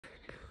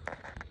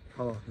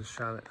Hold on, just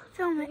shine it.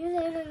 Film it.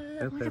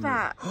 Look at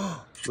that.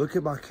 Look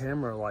at my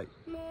camera, like.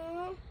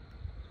 Mom,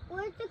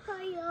 where's the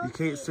coyote? You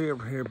can't see it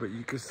over here, but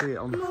you can see it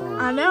on the phone.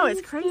 I know,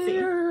 it's crazy.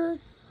 Scared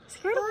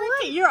of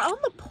what? You're on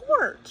the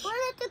porch.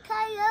 Where did the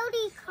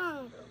coyote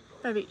come?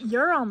 Baby,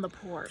 you're on the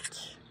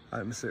porch. All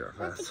right, let me see it real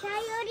But the fast.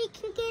 coyote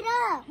can get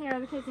up. Here,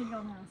 the kids ain't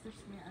going house. They're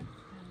scared.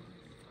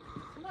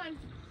 Come on.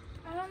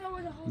 I don't know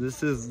where the whole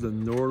This is the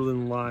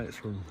Northern Lights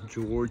from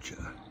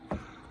Georgia.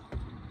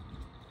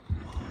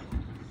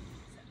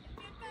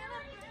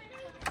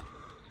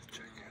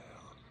 Check it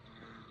out.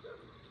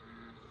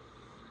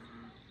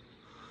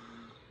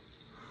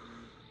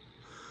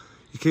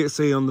 You can't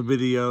see on the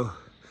video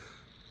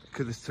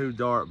because it's too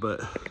dark,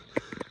 but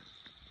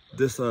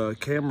this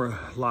camera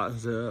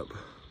lightens it up.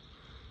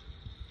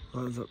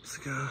 Lightens up the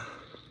sky.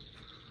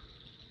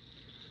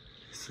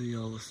 You see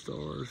all the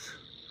stars.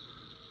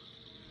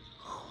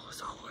 Oh,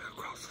 it's all the way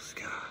across the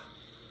sky.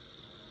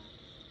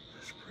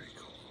 That's pretty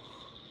cool.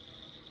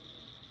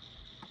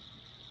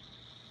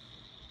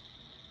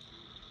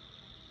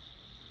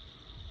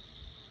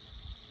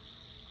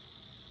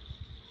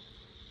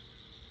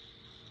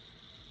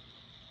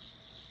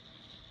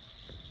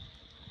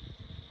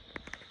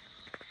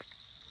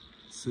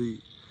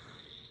 See,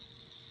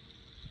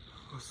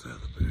 what's that up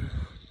there?